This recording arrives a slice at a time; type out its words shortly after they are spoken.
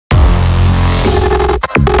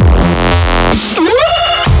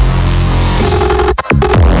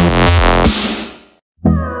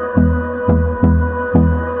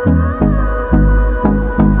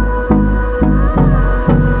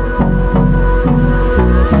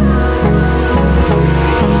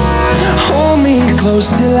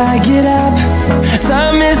I get up,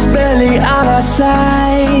 time is barely on our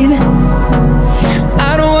side.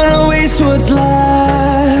 I don't wanna waste what's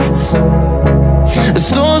left. The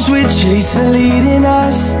storms we chase are leading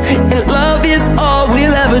us, and love is all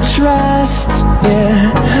we'll ever trust.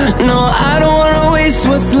 Yeah, no, I don't wanna waste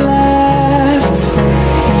what's left.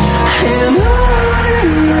 And on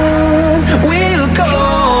we'll go,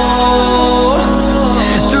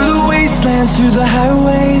 through the wastelands, through the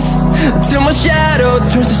highways, till my shadow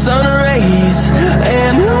turns to sun rays.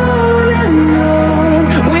 And on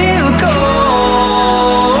we'll go,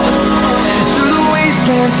 through the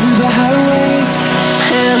wastelands, through the highways,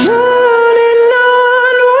 and on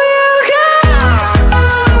we'll go.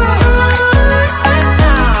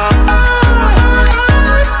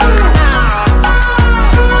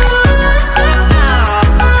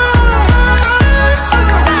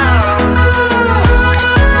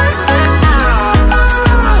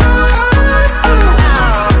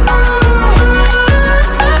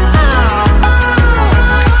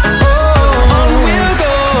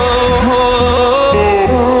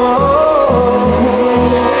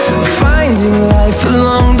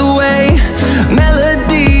 Along the way,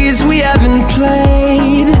 melodies we haven't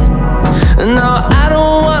played. No, I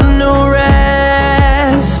don't want no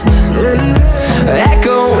rest.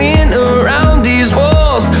 Echoing around these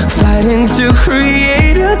walls, fighting to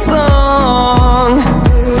create a song.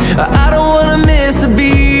 I don't wanna miss a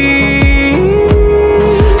beat.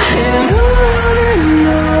 And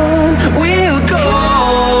on we'll go,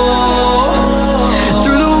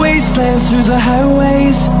 through the wastelands, through the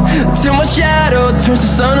highways, till my shadow turns to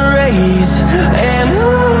sun rays. And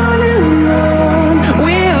on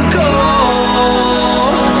we'll go,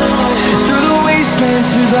 through the wastelands,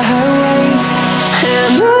 through the highways,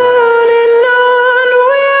 and on we'll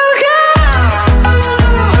go.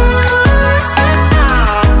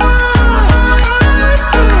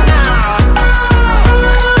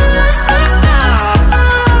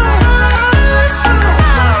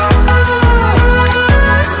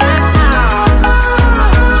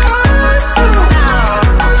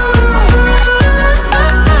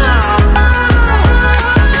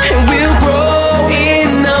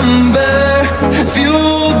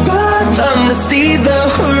 Fueled by them to see the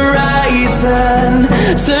horizon,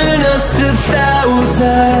 turn us to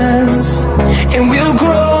thousands, and we'll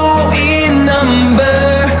grow.